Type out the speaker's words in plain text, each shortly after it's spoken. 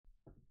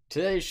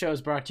Today's show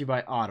is brought to you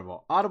by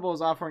Audible. Audible is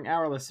offering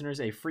our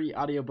listeners a free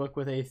audiobook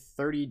with a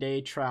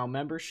 30-day trial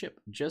membership.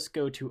 Just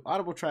go to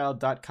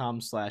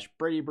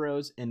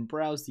audibletrial.com/BradyBros and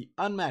browse the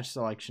unmatched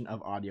selection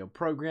of audio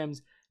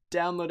programs.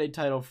 Download a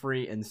title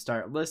free and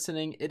start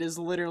listening. It is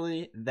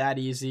literally that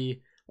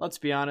easy. Let's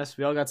be honest,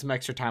 we all got some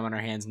extra time on our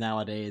hands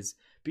nowadays.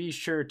 Be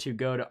sure to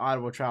go to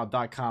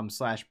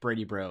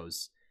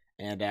audibletrial.com/BradyBros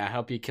and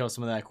help you kill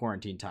some of that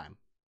quarantine time.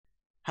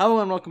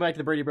 Hello and welcome back to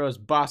the Brady Bros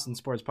Boston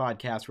Sports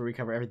Podcast, where we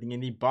cover everything in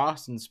the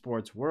Boston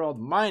sports world.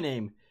 My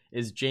name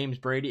is James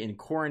Brady, and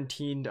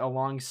quarantined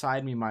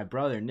alongside me, my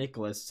brother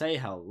Nicholas. Say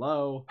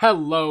hello.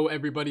 Hello,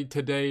 everybody.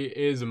 Today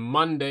is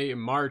Monday,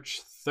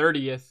 March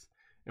 30th,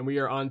 and we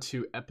are on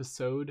to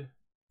episode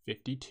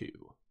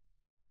 52.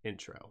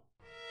 Intro.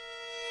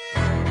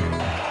 No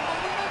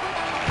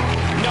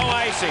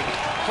icing.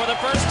 For the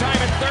first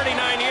time in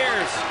 39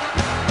 years,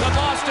 the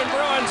Boston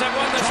Bruins have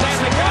won the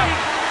Stanley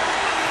Cup.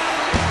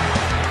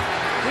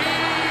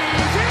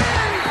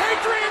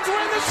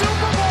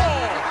 Super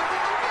Bowl!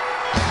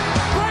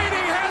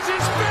 Brady has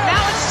his fifth!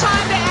 Now it's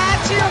time to add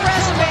to your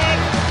resume.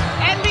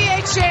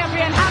 NBA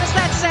champion. How does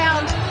that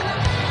sound?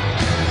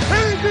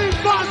 Anything's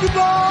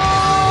possible!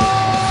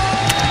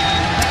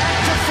 Back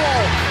to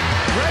full.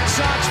 Red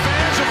Sox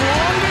fans have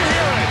longed to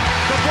hear it.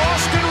 The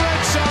Boston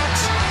Red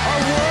Sox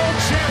are world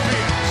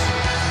champions.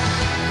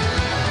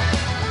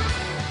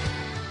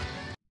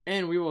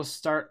 And we will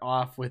start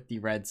off with the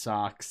Red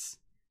Sox.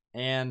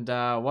 And,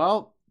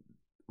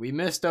 we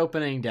missed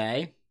opening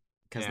day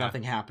because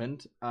nothing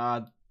happened.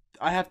 I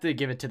have to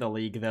give it to the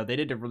league, though. They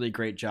did a really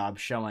great job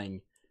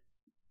showing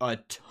a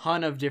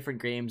ton of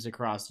different games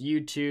across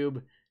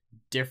YouTube,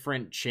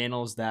 different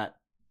channels that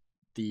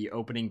the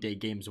opening day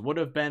games would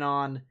have been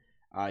on.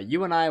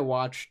 You and I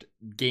watched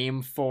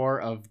Game 4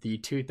 of the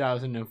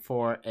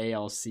 2004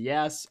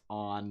 ALCS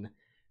on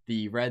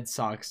the Red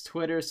Sox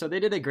Twitter, so they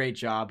did a great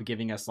job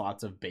giving us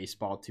lots of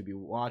baseball to be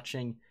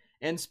watching.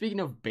 And speaking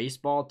of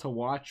baseball to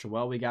watch,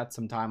 well, we got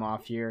some time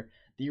off here.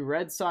 The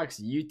Red Sox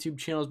YouTube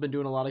channel has been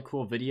doing a lot of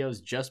cool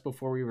videos. Just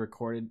before we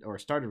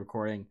started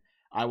recording,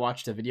 I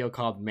watched a video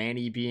called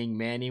Manny Being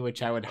Manny,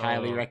 which I would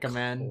highly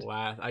recommend.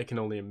 I can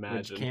only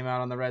imagine. Which came out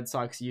on the Red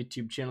Sox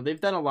YouTube channel.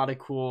 They've done a lot of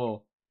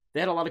cool...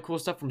 They had a lot of cool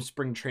stuff from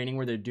spring training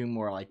where they're doing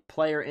more like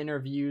player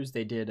interviews.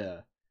 They did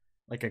a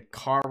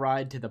car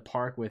ride to the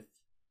park with,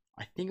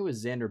 I think it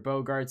was Xander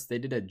Bogaerts. They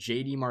did a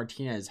JD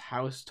Martinez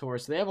house tour.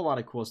 So they have a lot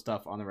of cool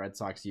stuff on the Red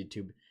Sox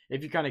YouTube.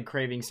 If you're kind of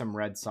craving some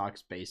Red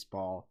Sox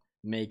baseball,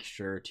 make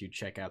sure to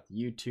check out the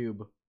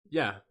YouTube.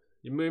 Yeah,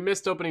 we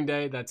missed opening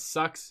day. That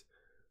sucks.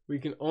 We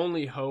can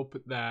only hope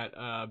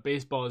that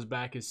baseball is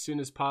back as soon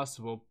as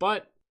possible.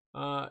 But,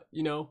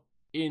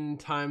 in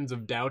times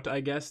of doubt,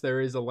 I guess,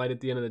 there is a light at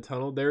the end of the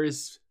tunnel. There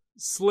is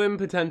slim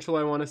potential,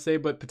 I want to say,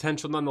 but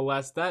potential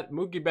nonetheless, that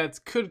Mookie Betts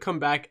could come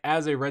back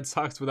as a Red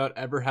Sox without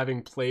ever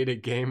having played a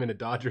game in a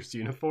Dodgers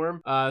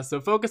uniform. So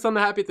focus on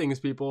the happy things,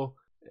 people.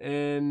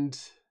 And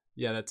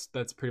yeah,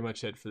 that's pretty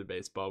much it for the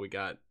baseball we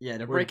got. Yeah,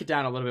 to break it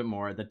down a little bit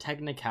more, the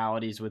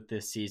technicalities with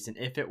this season,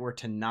 if it were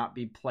to not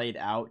be played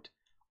out,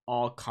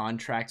 all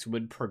contracts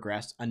would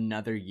progress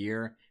another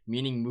year,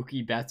 meaning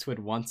Mookie Betts would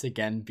once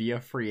again be a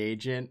free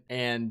agent.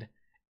 And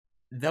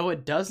though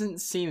it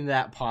doesn't seem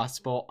that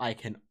possible, I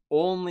can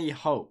only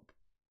hope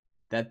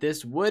that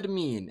this would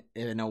mean,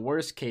 in a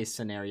worst case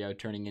scenario,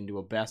 turning into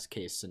a best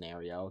case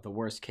scenario. The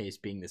worst case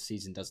being the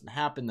season doesn't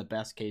happen. The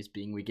best case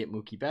being we get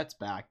Mookie Betts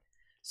back.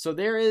 So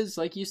there is,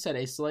 like you said,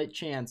 a slight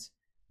chance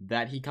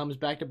that he comes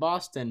back to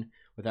Boston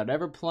without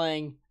ever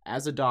playing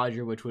as a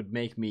Dodger, which would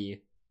make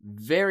me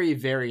very,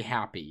 very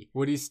happy.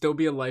 Would he still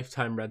be a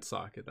lifetime Red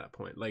Sox at that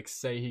point? Like,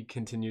 say he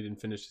continued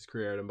and finished his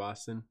career out in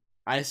Boston?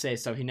 I say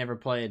so. He never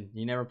played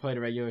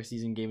a regular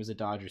season game as a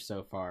Dodger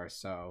so far,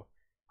 so...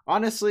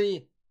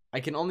 Honestly, I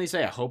can only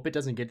say I hope it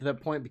doesn't get to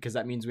that point because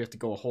that means we have to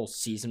go a whole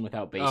season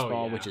without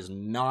baseball, which is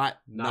not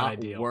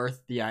ideal.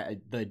 Worth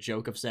the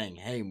joke of saying,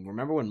 hey,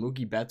 remember when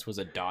Mookie Betts was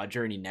a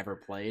Dodger and he never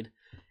played?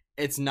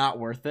 It's not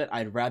worth it.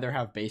 I'd rather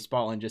have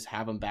baseball and just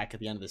have him back at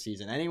the end of the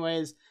season.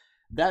 Anyways,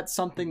 that's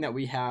something that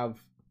we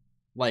have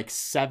like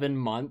 7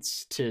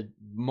 months to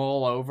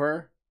mull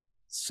over.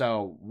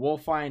 So we'll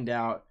find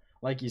out.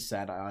 Like you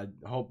said, I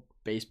hope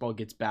baseball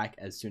gets back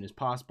as soon as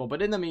possible.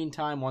 But in the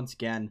meantime, once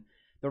again,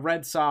 the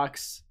Red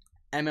Sox,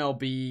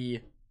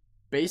 MLB,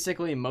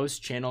 basically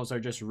most channels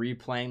are just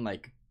replaying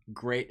like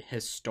great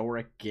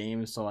historic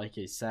games. So like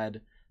you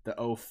said, the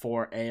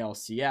 04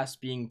 ALCS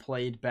being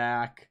played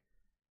back.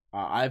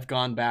 I've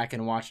gone back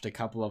and watched a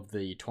couple of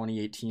the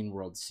 2018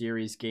 World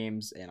Series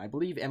games, and I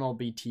believe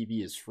MLB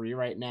TV is free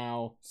right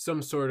now.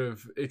 Some sort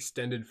of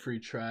extended free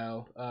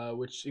trial,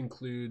 which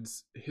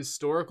includes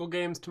historical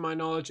games, to my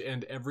knowledge,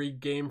 and every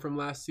game from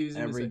last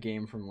season. Every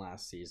game from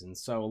last season.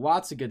 So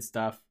lots of good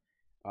stuff.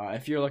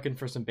 If you're looking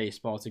for some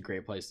baseball, it's a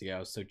great place to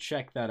go. So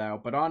check that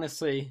out. But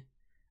honestly,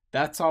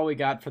 that's all we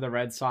got for the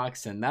Red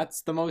Sox, and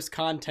that's the most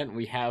content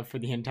we have for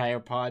the entire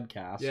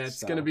podcast. Yeah,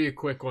 it's going to be a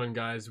quick one,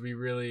 guys. We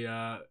really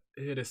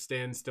hit a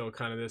standstill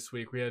kind of this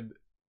week. We had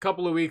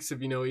couple of weeks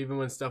of, even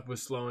when stuff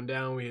was slowing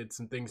down, we had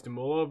some things to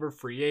mull over,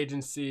 free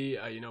agency,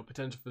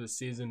 potential for the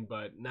season.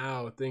 But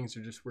now things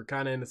are we're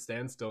kind of in a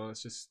standstill. And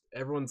it's just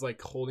everyone's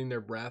like holding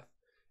their breath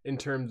in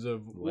terms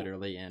of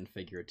literally and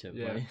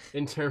figuratively. Yeah,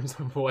 in terms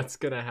of what's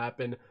going to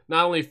happen,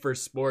 not only for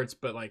sports,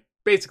 but like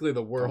basically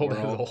the world as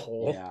a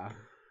whole. Yeah.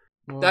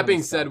 That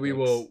being said, we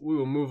will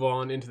move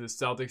on into the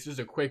Celtics. Just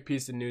a quick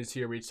piece of news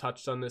here. We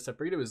touched on this. I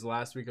forget it was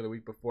last week or the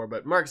week before,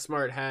 but Mark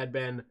Smart had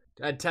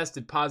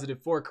tested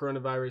positive for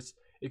coronavirus.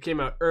 It came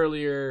out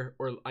earlier,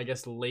 or I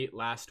guess late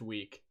last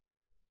week.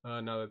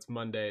 No, that's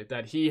Monday.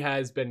 That he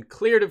has been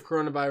cleared of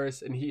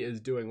coronavirus and he is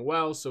doing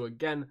well. So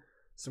again,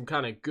 some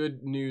kind of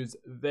good news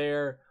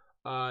there.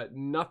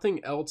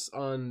 Nothing else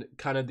on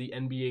kind of the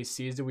NBA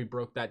season. We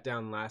broke that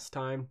down last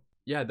time.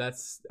 Yeah,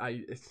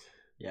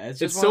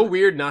 it's so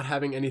weird not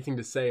having anything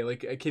to say.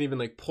 Like, I can't even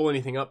like pull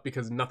anything up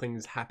because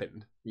nothing's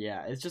happened.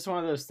 Yeah, it's just one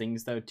of those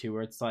things though too,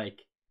 where it's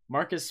like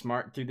Marcus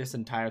Smart through this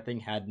entire thing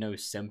had no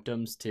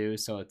symptoms too,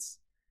 so it's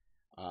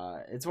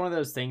one of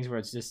those things where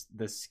it's just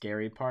the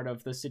scary part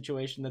of the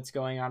situation that's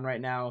going on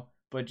right now.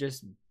 But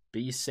just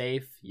be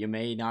safe. You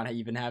may not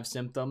even have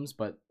symptoms,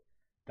 but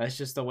that's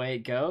just the way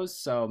it goes.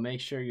 So make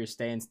sure you're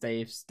staying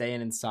safe,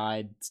 staying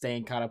inside,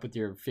 staying caught up with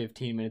your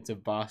 15 minutes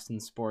of Boston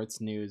sports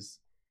news.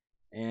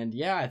 And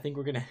yeah, I think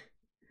we're going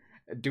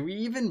to... Do we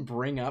even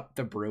bring up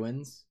the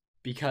Bruins?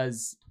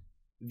 Because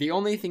the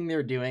only thing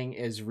they're doing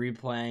is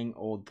replaying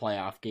old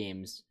playoff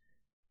games.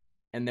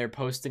 And they're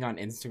posting on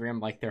Instagram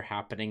like they're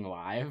happening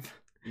live.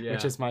 Yeah.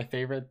 Which is my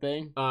favorite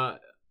thing.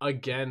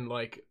 Again,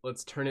 like,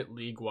 let's turn it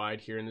league-wide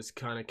here. And this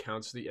kind of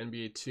counts for the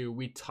NBA too.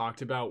 We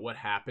talked about what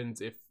happens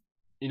if,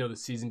 the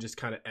season just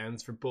kind of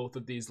ends for both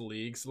of these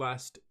leagues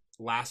last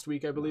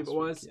week, I believe it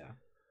was.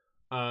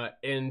 Yeah.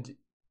 And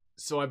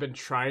so I've been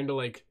trying to,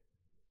 like,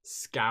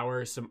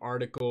 scour some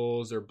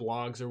articles or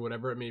blogs or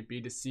whatever it may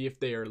be to see if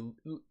they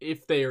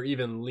are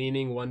even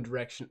leaning one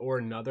direction or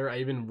another. I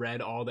even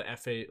read all the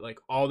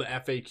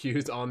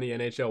FAQs on the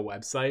NHL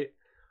website,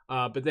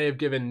 but they have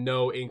given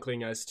no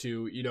inkling as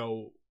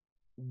to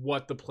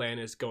what the plan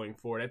is going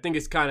forward. I think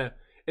it's kind of,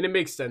 and it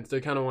makes sense,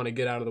 they kind of want to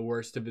get out of the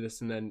worst of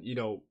this, and then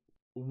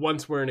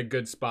once we're in a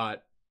good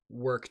spot,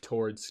 work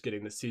towards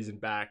getting the season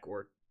back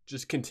or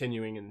just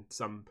continuing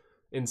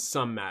in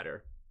some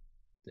matter.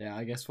 Yeah,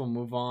 I guess we'll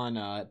move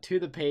on to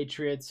the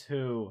Patriots,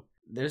 who,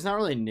 there's not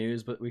really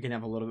news, but we can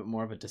have a little bit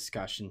more of a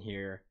discussion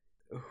here.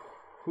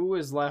 Who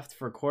is left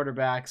for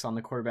quarterbacks on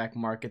the quarterback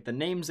market? The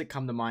names that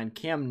come to mind,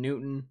 Cam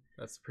Newton.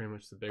 That's pretty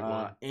much the big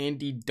one.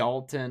 Andy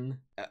Dalton.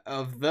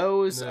 Of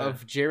those,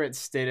 of Jarrett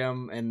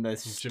Stidham and the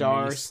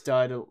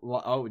star-stud...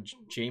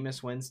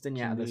 Jameis Winston.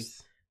 Yeah,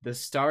 the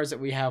stars that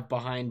we have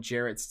behind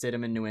Jarrett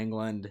Stidham in New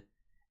England.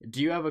 Do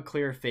you have a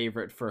clear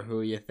favorite for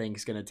who you think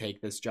is going to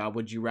take this job?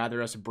 Would you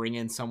rather us bring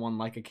in someone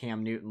like a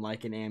Cam Newton,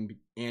 like an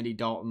Andy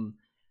Dalton,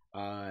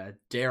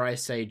 dare I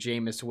say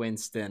Jameis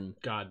Winston?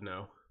 God,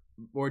 no.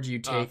 Or do you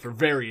take... for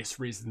various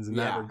reasons in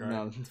that regard.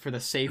 No, for the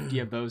safety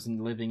of those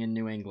living in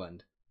New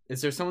England.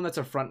 Is there someone that's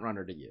a front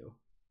runner to you?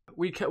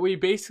 We kind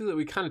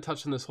of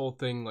touched on this whole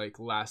thing like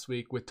last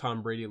week with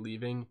Tom Brady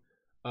leaving.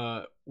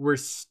 We're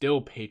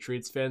still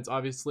Patriots fans,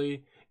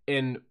 obviously.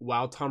 And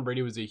while Tom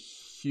Brady was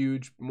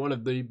one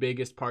of the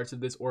biggest parts of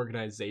this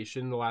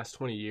organization the last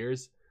 20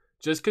 years,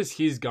 just because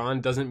he's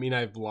gone doesn't mean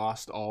I've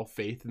lost all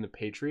faith in the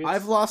Patriots.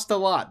 I've lost a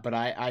lot, but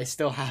I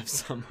still have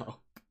some hope.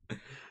 I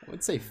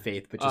wouldn't say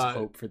faith, but just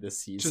hope for this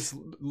season. Just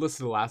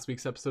listen to last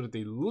week's episode of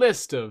the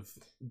list of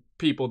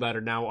people that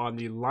are now on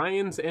the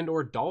Lions and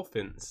or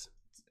Dolphins.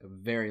 It's a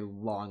very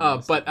long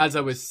list. But as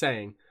I was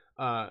saying,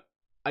 I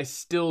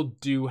still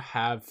do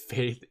have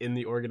faith in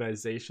the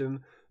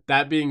organization.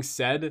 That being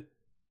said,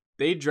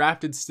 they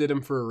drafted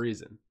Stidham for a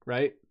reason,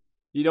 right?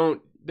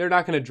 They're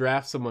not going to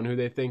draft someone who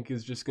they think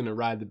is just going to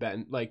ride the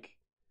bench. Like,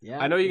 yeah,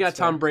 I know you got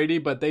Tom Brady,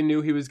 but they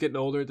knew he was getting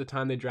older at the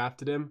time they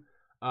drafted him.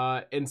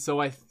 And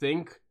so I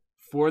think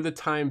for the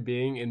time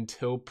being,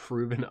 until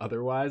proven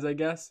otherwise, I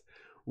guess,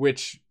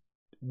 which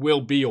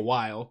will be a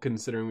while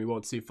considering we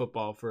won't see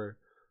football for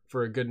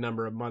a good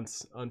number of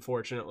months,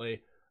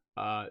 unfortunately.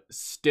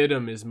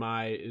 Stidham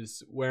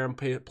is where I'm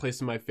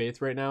placing my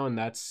faith right now, and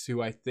that's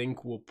who I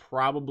think will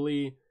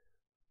probably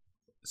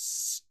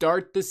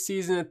start the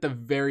season at the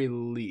very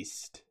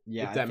least.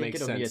 Yeah, if that makes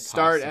sense. Be a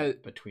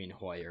start between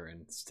Hoyer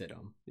and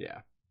Stidham. Yeah.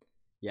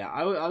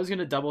 I was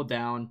gonna double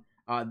down.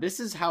 This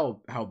is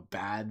how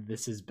bad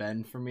this has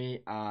been for me.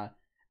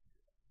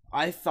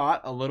 I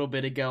thought a little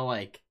bit ago,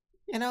 like,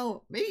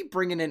 maybe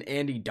bringing in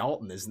Andy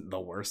Dalton isn't the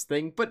worst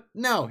thing, but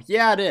no,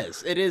 yeah, it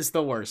is. It is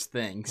the worst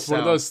thing. It's one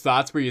of those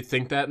thoughts where you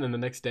think that, and then the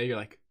next day you're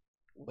like,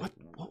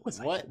 What was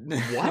what?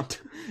 What?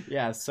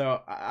 Yeah,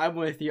 so I'm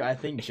with you. I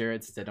think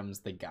Jarrett Stidham's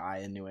the guy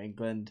in New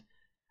England.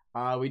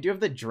 We do have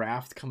the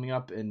draft coming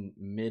up in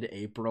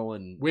mid-April,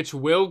 and which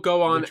will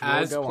go on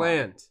as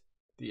planned.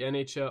 The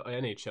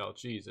NHL,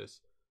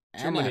 Jesus,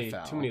 too many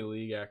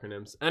league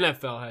acronyms.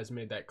 NFL has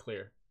made that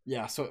clear.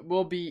 Yeah, so it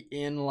will be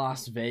in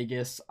Las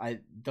Vegas. I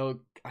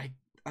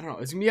I don't know.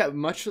 It's gonna be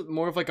much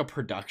more of like a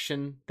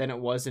production than it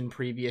was in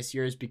previous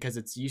years because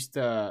it's used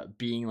to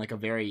being like a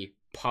very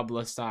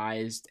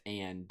publicized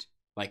and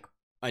like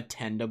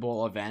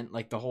attendable event.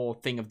 Like the whole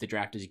thing of the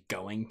draft is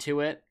going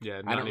to it.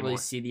 Yeah, I don't really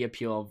see the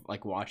appeal of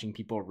like watching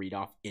people read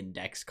off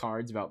index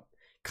cards about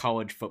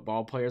college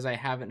football players I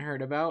haven't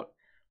heard about.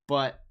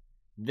 But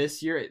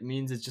this year it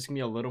means it's just gonna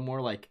be a little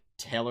more like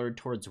tailored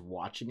towards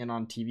watching it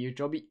on TV,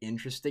 which will be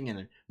interesting,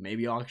 and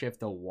maybe I'll actually have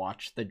to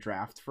watch the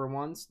draft for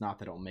once. Not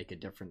that it'll make a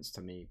difference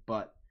to me,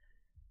 but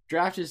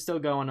draft is still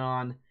going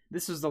on.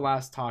 This was the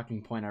last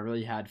talking point I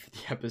really had for the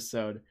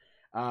episode.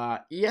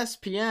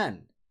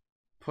 ESPN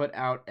put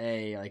out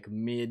a like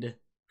mid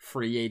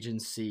free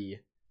agency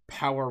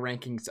power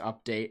rankings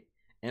update,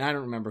 and I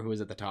don't remember who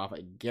was at the top.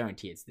 I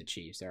guarantee it's the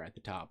Chiefs. They're at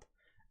the top.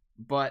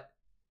 But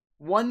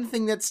one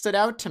thing that stood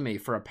out to me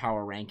for a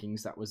power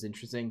rankings that was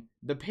interesting,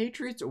 the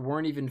Patriots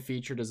weren't even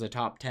featured as a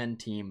top 10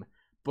 team,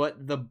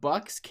 but the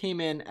Bucks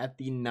came in at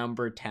the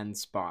number 10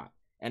 spot.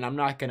 And I'm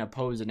not going to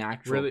pose an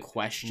actual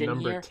question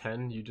number here. Number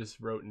 10? You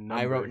just wrote number.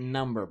 I wrote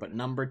number, but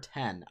number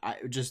 10. I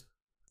just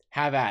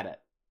have at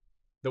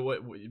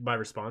it. My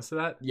response to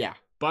that? Yeah.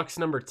 Bucks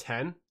number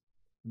 10?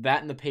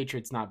 That and the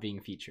Patriots not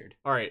being featured.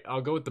 All right,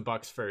 I'll go with the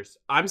Bucks first.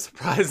 I'm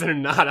surprised they're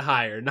not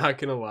higher, not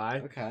going to lie.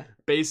 Okay.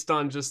 Based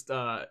on just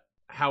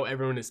how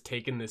everyone has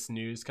taken this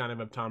news kind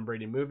of Tom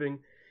Brady moving.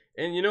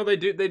 And they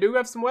do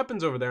have some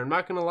weapons over there, I'm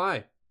not gonna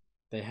lie.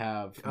 They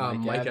have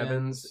Mike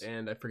Evans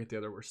and I forget the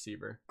other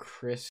receiver.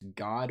 Chris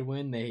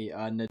Godwin.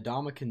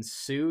 Ndamukong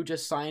Suh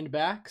just signed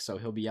back, so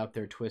he'll be out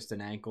there twisting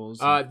ankles.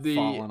 I forget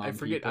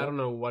people. I don't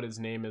know what his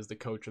name is, the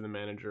coach or the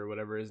manager or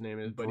whatever his name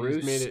is, but Bruce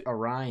he's made it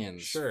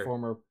Arians,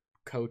 former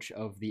coach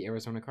of the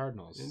Arizona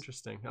Cardinals.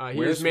 Interesting.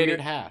 Wears weird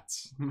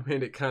hats.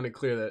 Made it kind of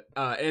clear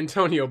that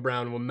Antonio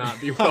Brown will not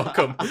be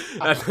welcome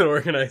at the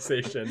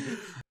organization.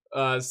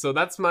 So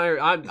that's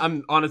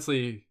I'm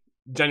honestly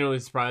genuinely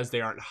surprised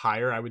they aren't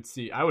higher. I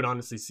would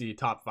honestly see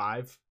top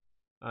 5.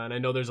 And I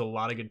know there's a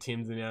lot of good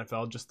teams in the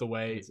NFL. Just the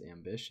way it's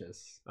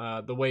ambitious.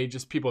 The way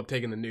just people have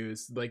taken the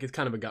news, like it's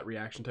kind of a gut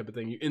reaction type of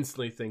thing. You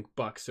instantly think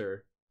Bucks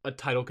are a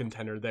title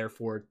contender.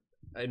 Therefore,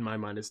 in my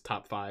mind, is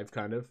top 5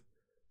 kind of.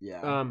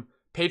 Yeah.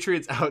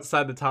 Patriots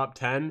outside the top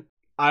 10.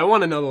 I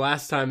want to know the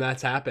last time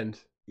that's happened.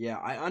 Yeah,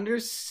 I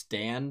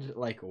understand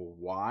like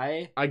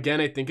why. Again,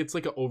 I think it's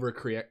like an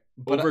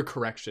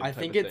overcorrection. I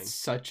think it's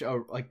such a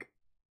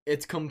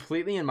it's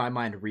completely in my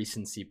mind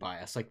recency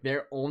bias. Like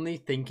they're only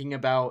thinking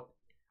about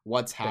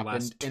what's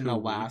happened in the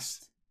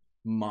last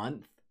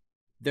month.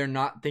 They're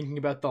not thinking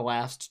about the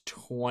last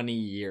 20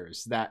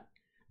 years. That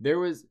there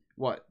was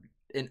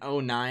in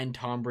 2009,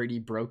 Tom Brady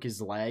broke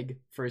his leg.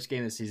 First game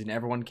of the season.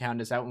 Everyone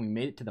counted us out when we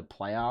made it to the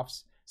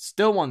playoffs.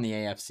 Still won the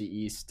AFC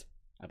East,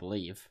 I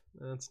believe.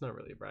 That's not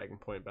really a bragging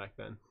point back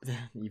then.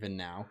 Even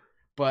now.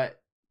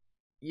 But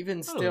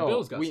even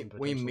still,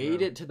 we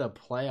made it to the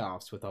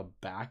playoffs with a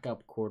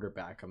backup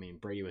quarterback. I mean,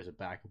 Brady was a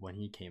backup when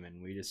he came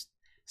in. We just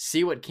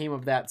see what came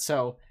of that.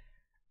 So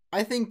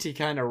I think to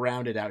kind of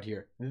round it out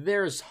here,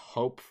 there's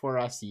hope for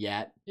us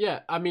yet. Yeah,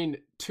 I mean,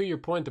 to your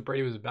point that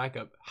Brady was a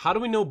backup, how do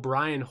we know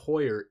Brian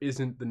Hoyer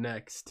isn't the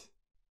next?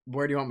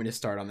 Where do you want me to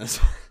start on this?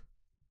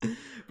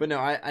 But no,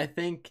 I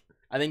think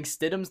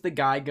Stidham's the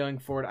guy going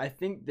forward. I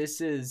think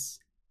this is,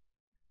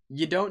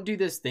 you don't do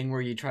this thing where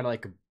you try to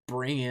like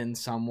bring in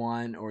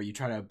someone or you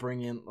try to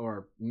bring in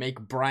or make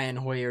Brian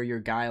Hoyer your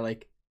guy.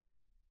 Like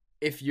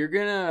if you're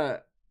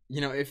gonna,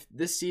 if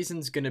this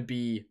season's gonna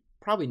be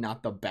probably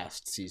not the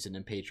best season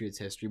in Patriots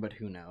history, but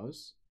who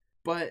knows?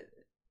 But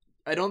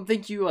I don't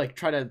think you like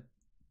try to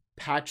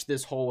patch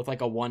this hole with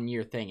like a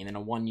 1-year thing and then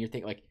a 1-year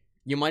thing. Like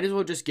you might as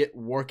well just get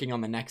working on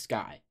the next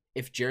guy.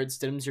 If Jared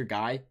Stidham's your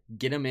guy,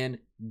 get him in,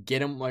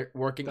 get him like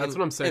working. That's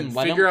what I'm saying.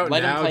 Figure out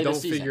now, don't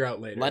figure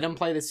out later. Let him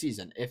play the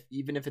season.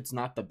 Even if it's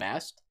not the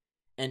best,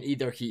 and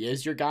either he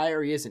is your guy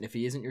or he isn't. If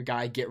he isn't your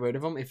guy, get rid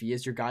of him. If he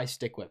is your guy,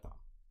 stick with him.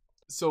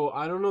 So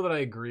I don't know that I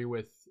agree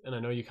with, and I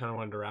know you kind of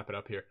wanted to wrap it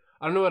up here.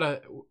 I don't know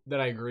that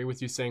I agree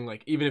with you saying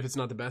like even if it's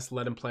not the best,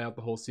 let him play out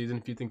the whole season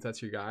if you think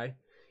that's your guy.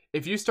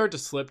 If you start to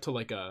slip to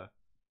like a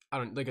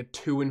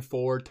 2-4,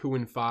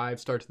 2-5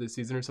 start to the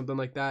season or something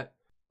like that,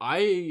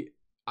 I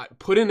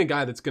put in a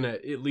guy that's gonna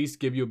at least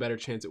give you a better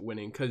chance at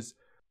winning. Because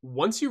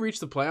once you reach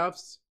the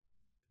playoffs,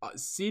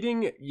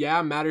 seeding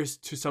matters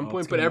to some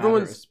point, but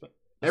everyone's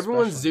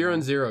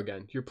 0-0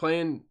 again. You're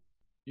playing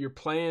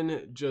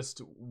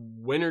just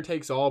winner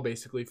takes all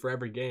basically for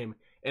every game.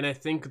 And I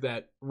think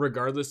that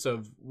regardless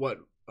of what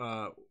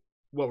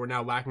we're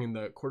now lacking in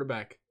the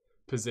quarterback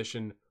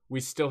position,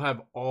 we still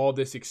have all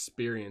this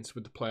experience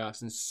with the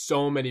playoffs and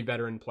so many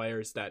veteran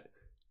players that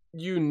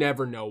you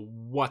never know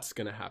what's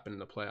going to happen in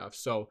the playoffs.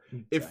 So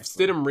if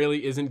Stidham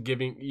really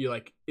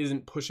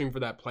isn't pushing for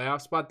that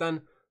playoff spot,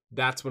 then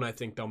that's when I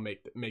think they'll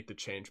make the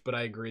change. But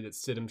I agree that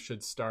Stidham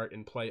should start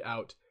and play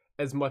out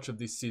as much of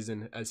this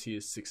season as he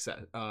is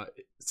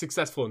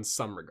successful in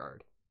some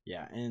regard.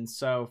 Yeah, and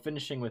so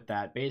finishing with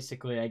that,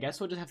 basically, I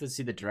guess we'll just have to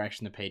see the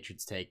direction the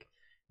Patriots take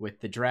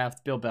with the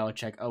draft. Bill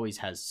Belichick always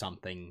has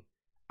something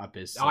up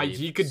his sleeve.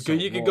 He could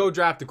go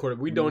draft a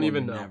quarterback. We don't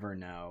even know. Never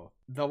know.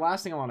 The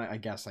last thing I want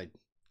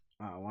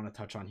to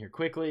touch on here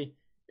quickly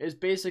is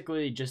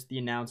basically just the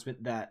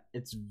announcement that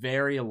it's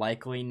very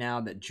likely now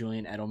that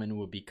Julian Edelman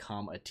will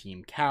become a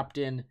team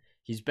captain.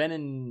 He's been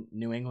in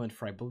New England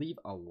for, I believe,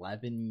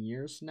 11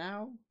 years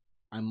now.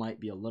 I might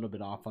be a little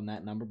bit off on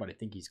that number, but I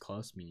think he's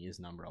close. I mean, he is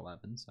number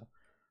 11, so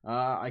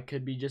I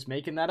could be just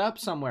making that up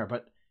somewhere.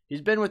 But he's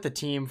been with the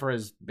team for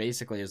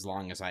basically as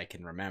long as I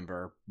can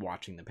remember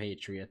watching the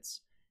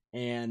Patriots.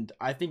 And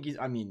I think it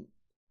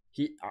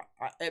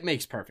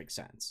makes perfect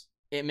sense.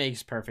 It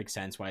makes perfect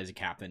sense why he's a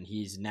captain.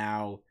 He's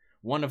now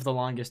one of the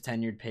longest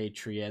tenured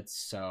Patriots,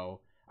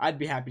 so I'd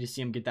be happy to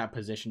see him get that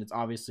position. It's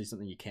obviously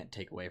something you can't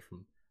take away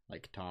from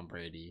like Tom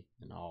Brady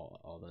and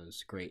all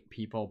those great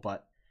people,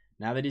 but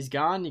now that he's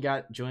gone, you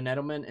got Julian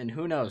Edelman, and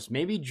who knows,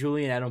 maybe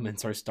Julian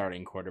Edelman's our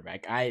starting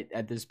quarterback.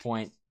 At this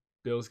point,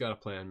 Bill's got a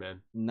plan,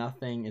 man.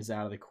 Nothing is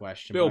out of the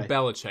question. Bill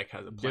Belichick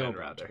has a plan,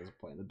 rather. Has a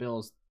plan. The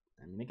Bills,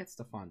 I mean, they got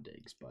Stephon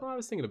Diggs, but I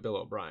was thinking of Bill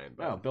O'Brien.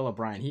 But... Oh, Bill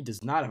O'Brien, he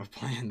does not have a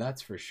plan,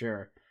 that's for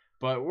sure.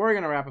 But we're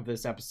going to wrap up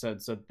this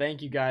episode, so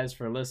thank you guys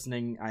for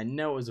listening. I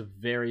know it was a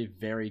very,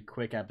 very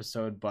quick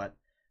episode, but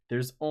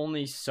there's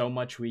only so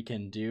much we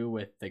can do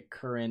with the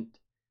current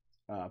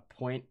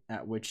point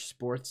at which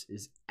sports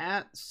is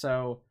at,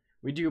 so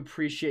we do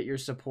appreciate your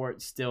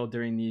support still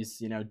during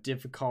these,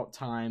 difficult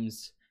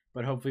times,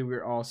 but hopefully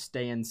we're all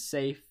staying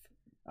safe,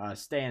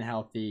 staying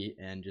healthy,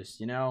 and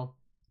just,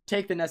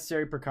 take the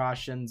necessary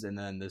precautions, and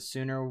then the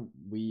sooner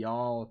we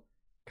all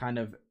kind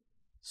of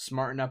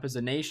smarten up as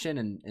a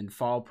nation and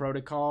follow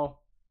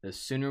protocol, the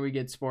sooner we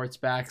get sports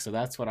back. So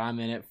that's what I'm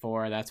in it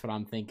for. That's what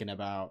I'm thinking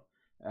about,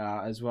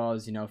 as well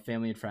as,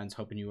 family and friends,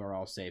 hoping you are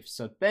all safe.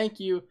 So thank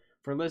you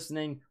for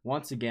listening.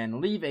 Once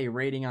again, leave a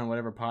rating on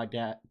whatever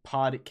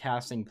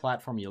podcasting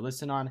platform you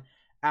listen on.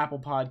 Apple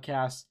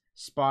Podcasts,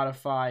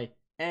 Spotify,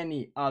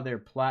 any other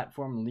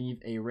platform.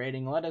 Leave a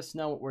rating. Let us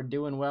know what we're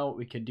doing well, what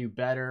we could do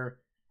better,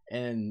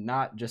 and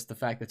not just the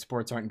fact that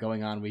sports aren't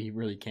going on. We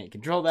really can't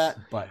control that,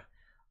 but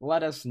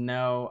let us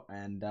know,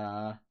 and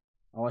I'll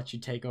let you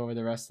take over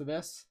the rest of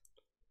this.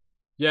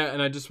 Yeah,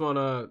 and I just want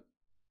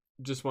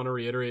to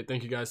reiterate,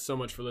 thank you guys so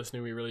much for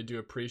listening. We really do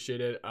appreciate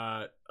it.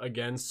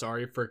 Again,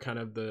 sorry for kind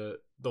of the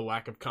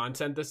lack of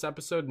content this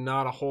episode.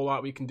 Not a whole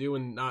lot we can do,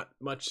 and not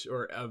much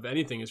or of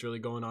anything is really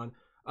going on.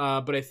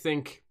 But I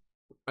think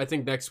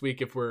next week,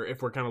 if we're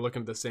kind of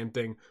looking at the same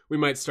thing, we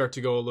might start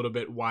to go a little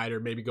bit wider,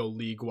 maybe go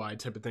league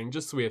wide type of thing,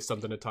 just so we have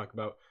something to talk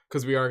about,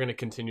 because we are going to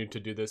continue to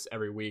do this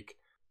every week,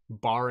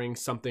 barring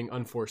something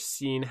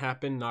unforeseen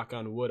happen. Knock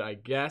on wood, I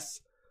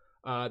guess.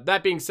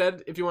 That being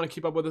said, if you want to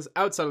keep up with us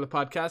outside of the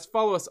podcast,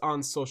 follow us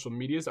on social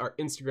medias. Our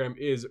Instagram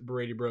is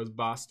Brady Bros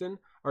Boston.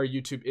 Our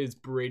YouTube is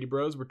Brady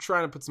Bros. We're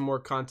trying to put some more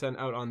content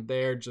out on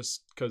there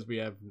just because we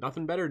have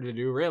nothing better to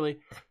do, really.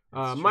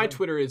 My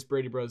Twitter is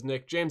Brady Bros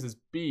Nick. James is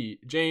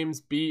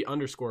James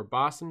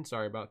B_Boston.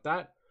 Sorry about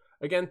that.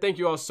 Again, thank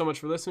you all so much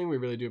for listening. We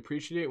really do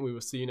appreciate it, and we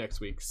will see you next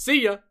week.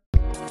 See ya!